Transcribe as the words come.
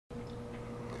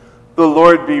The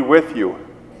Lord be with you.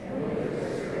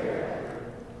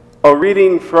 A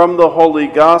reading from the Holy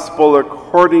Gospel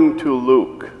according to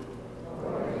Luke.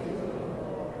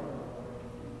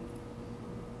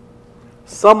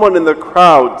 Someone in the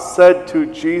crowd said to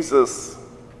Jesus,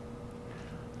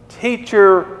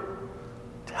 "Teacher,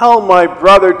 tell my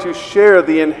brother to share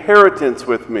the inheritance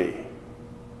with me."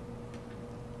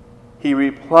 He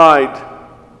replied,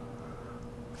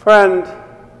 "Friend,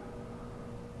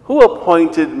 who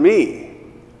appointed me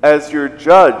as your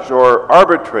judge or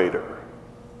arbitrator?"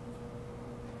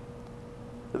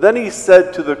 Then he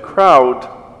said to the crowd,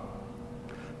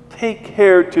 "Take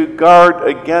care to guard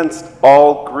against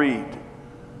all greed.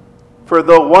 For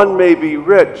though one may be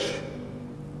rich,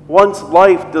 one's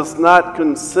life does not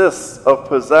consist of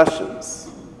possessions."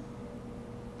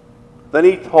 Then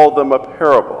he told them a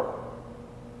parable.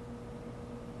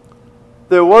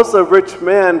 There was a rich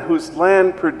man whose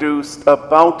land produced a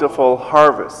bountiful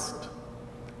harvest.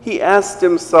 He asked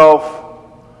himself,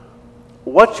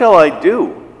 "What shall I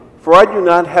do? For I do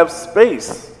not have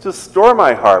space to store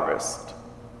my harvest.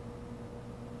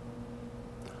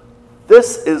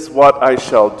 This is what I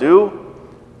shall do.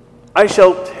 I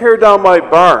shall tear down my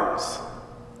barns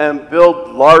and build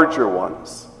larger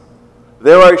ones.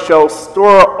 There I shall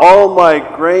store all my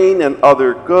grain and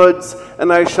other goods,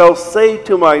 and I shall say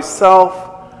to myself,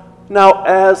 'Now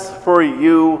as for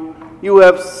you, you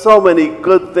have so many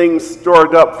good things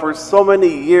stored up for so many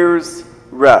years.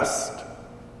 Rest.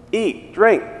 Eat,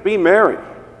 drink, be merry.'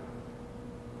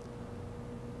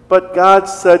 But God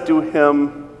said to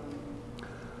him,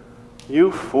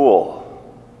 'You fool,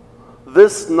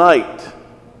 this night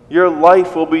your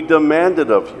life will be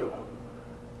demanded of you,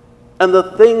 and the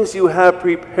things you have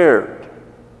prepared,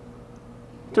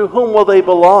 to whom will they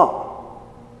belong?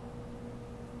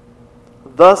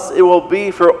 Thus it will be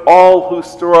for all who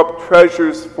store up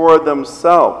treasures for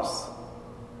themselves,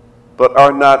 but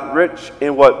are not rich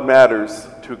in what matters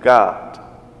to God.'"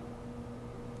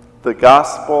 The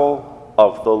Gospel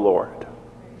of the Lord.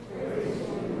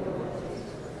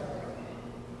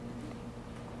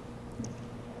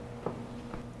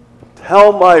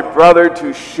 Tell my brother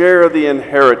to share the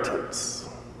inheritance.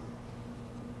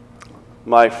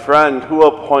 My friend, who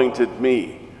appointed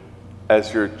me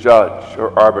as your judge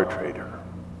or arbitrator?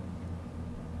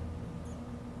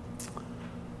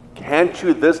 Can't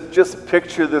you just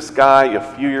picture this guy a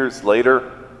few years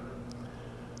later?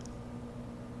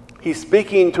 He's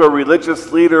speaking to a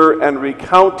religious leader and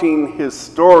recounting his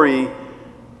story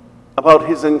about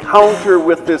his encounter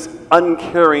with this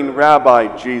uncaring rabbi,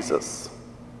 Jesus.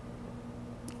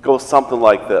 It goes something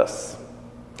like this.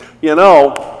 "You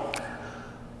know,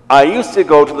 I used to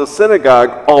go to the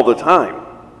synagogue all the time.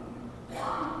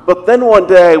 But then one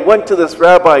day I went to this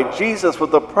rabbi, Jesus,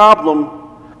 with a problem.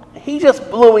 He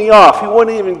just blew me off. He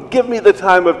wouldn't even give me the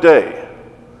time of day.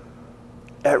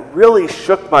 It really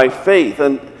shook my faith,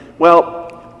 and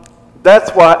well,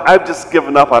 that's why I've just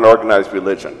given up on organized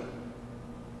religion."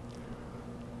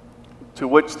 To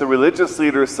which the religious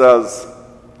leader says,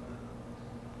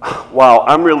 "Wow,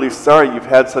 I'm really sorry you've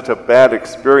had such a bad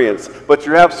experience, but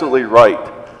you're absolutely right.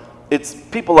 It's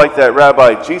people like that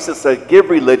rabbi Jesus that give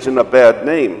religion a bad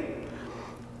name.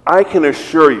 I can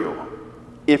assure you,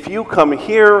 if you come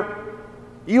here,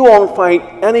 you won't find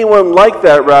anyone like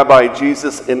that rabbi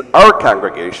Jesus in our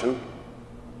congregation."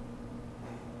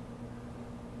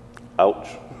 Ouch.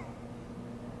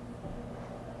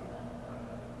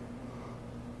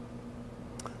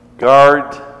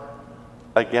 Guard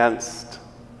against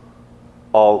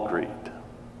all greed.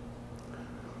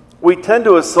 We tend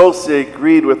to associate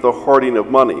greed with the hoarding of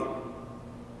money.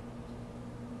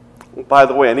 By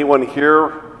the way, anyone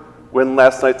here win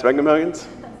last night's Mega Millions?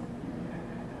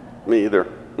 Me either.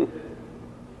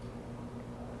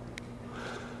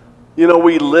 You know,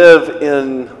 we live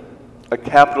in a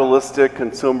capitalistic,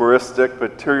 consumeristic,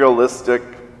 materialistic,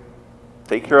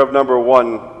 take care of number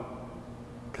one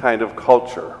kind of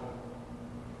culture.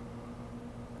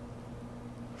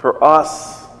 For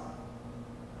us,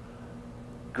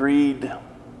 greed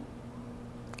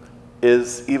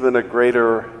is even a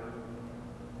greater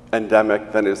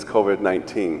endemic than is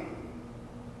COVID-19.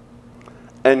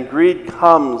 And greed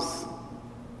comes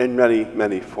in many,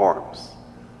 many forms.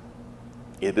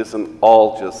 It isn't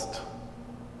all just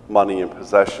money and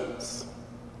possessions.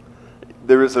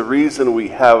 There is a reason we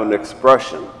have an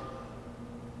expression.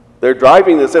 They're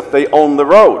driving as if they own the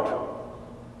road.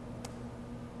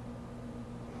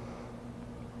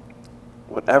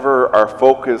 Whenever our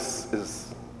focus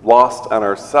is lost on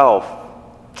ourselves,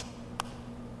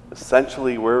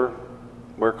 essentially we're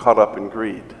caught up in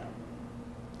greed.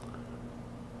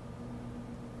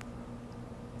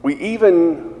 We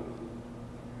even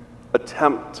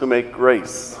attempt to make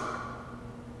grace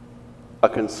a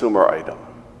consumer item.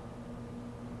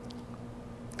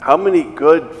 How many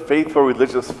good, faithful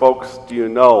religious folks do you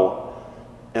know,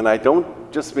 and I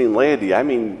don't just mean laity, I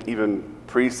mean even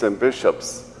priests and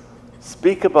bishops,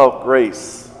 speak about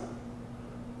grace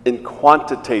in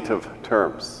quantitative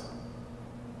terms?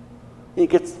 He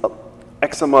gets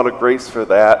X amount of grace for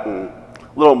that, and a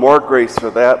little more grace for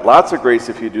that, lots of grace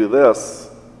if you do this.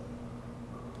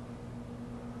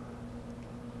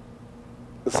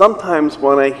 Sometimes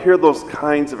when I hear those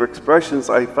kinds of expressions,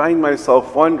 I find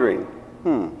myself wondering,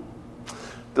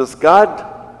 does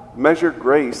God measure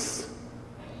grace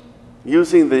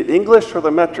using the English or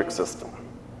the metric system?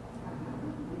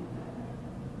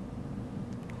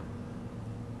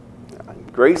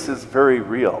 Grace is very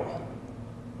real,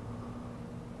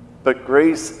 but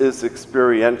grace is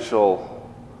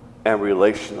experiential and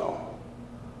relational.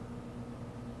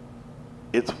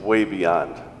 It's way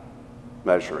beyond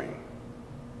measuring.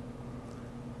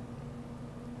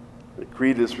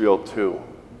 Greed is real too.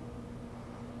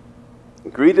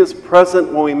 Greed is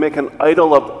present when we make an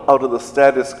idol out of the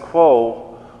status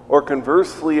quo, or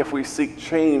conversely, if we seek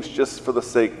change just for the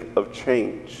sake of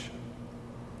change.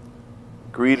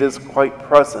 Greed is quite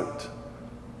present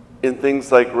in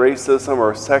things like racism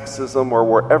or sexism or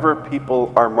wherever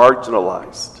people are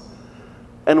marginalized.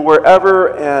 And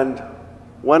wherever and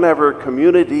whenever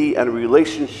community and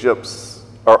relationships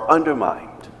are undermined,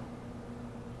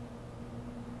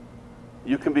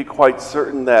 you can be quite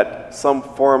certain that some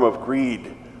form of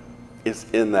greed is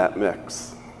in that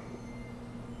mix.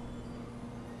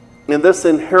 In this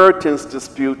inheritance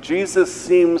dispute, Jesus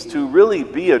seems to really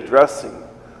be addressing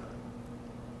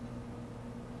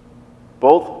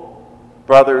both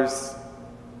brothers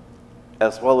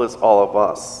as well as all of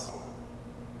us.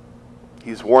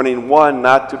 He's warning one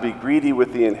not to be greedy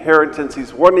with the inheritance.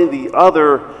 He's warning the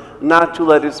other not to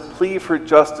let his plea for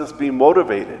justice be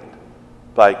motivated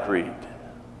by greed.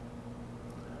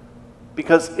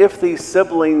 Because if these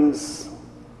siblings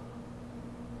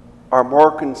are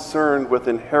more concerned with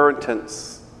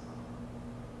inheritance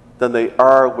than they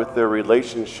are with their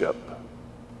relationship,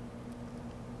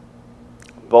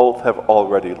 both have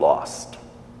already lost.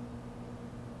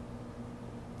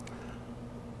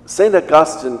 St.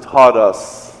 Augustine taught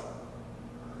us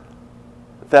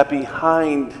that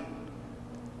behind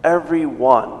every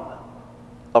one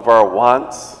of our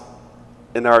wants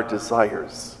and our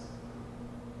desires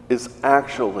is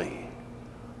actually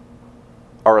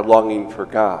our longing for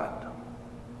God.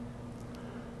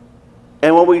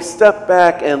 And when we step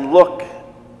back and look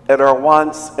at our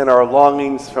wants and our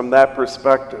longings from that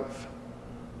perspective,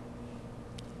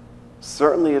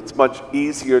 certainly it's much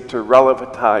easier to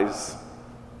relativize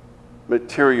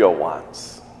material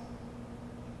wants,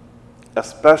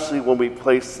 especially when we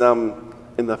place them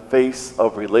in the face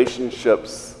of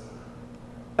relationships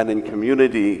and in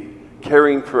community,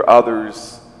 caring for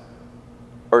others,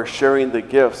 or sharing the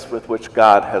gifts with which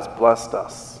God has blessed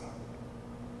us.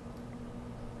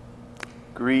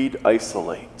 Greed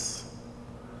isolates,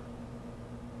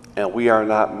 and we are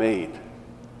not made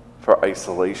for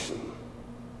isolation.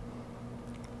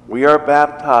 We are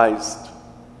baptized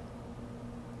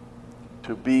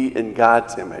to be in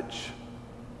God's image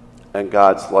and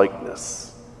God's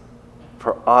likeness.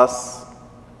 For us,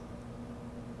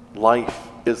 life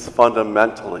is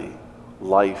fundamentally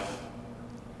life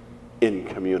in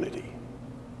community.